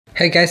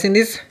Hey guys, in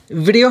this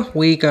video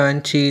we're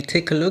going to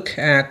take a look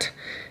at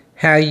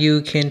how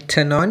you can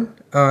turn on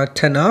or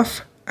turn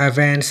off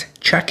advanced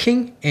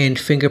tracking and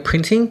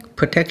fingerprinting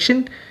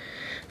protection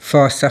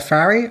for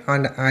Safari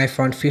on the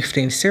iPhone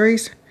 15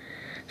 series.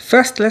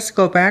 First, let's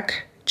go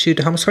back to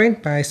the home screen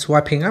by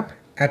swiping up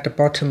at the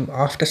bottom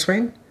of the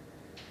screen.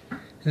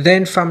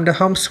 Then from the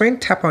home screen,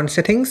 tap on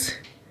Settings.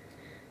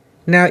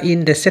 Now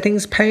in the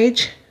Settings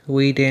page,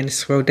 we then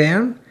scroll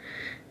down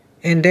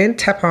and then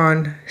tap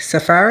on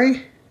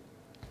Safari.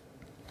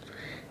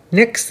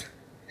 Next,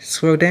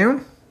 scroll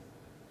down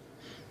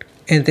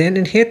and then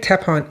in here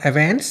tap on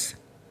Advanced.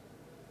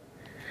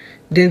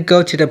 Then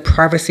go to the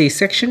Privacy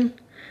section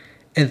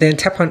and then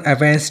tap on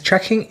Advanced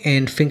Tracking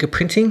and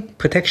Fingerprinting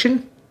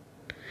Protection.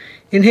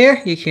 In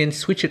here you can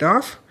switch it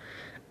off,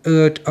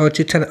 or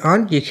to turn it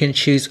on you can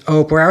choose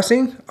all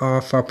browsing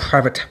or for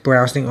private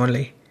browsing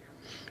only.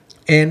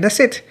 And that's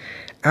it.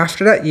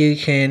 After that you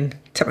can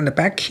tap on the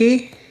back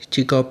key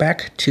to go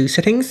back to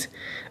Settings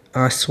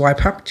or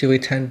swipe up to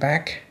return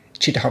back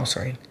to the home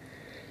screen.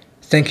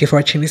 Thank you for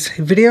watching this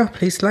video.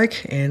 Please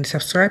like and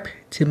subscribe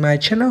to my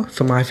channel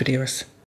for more videos.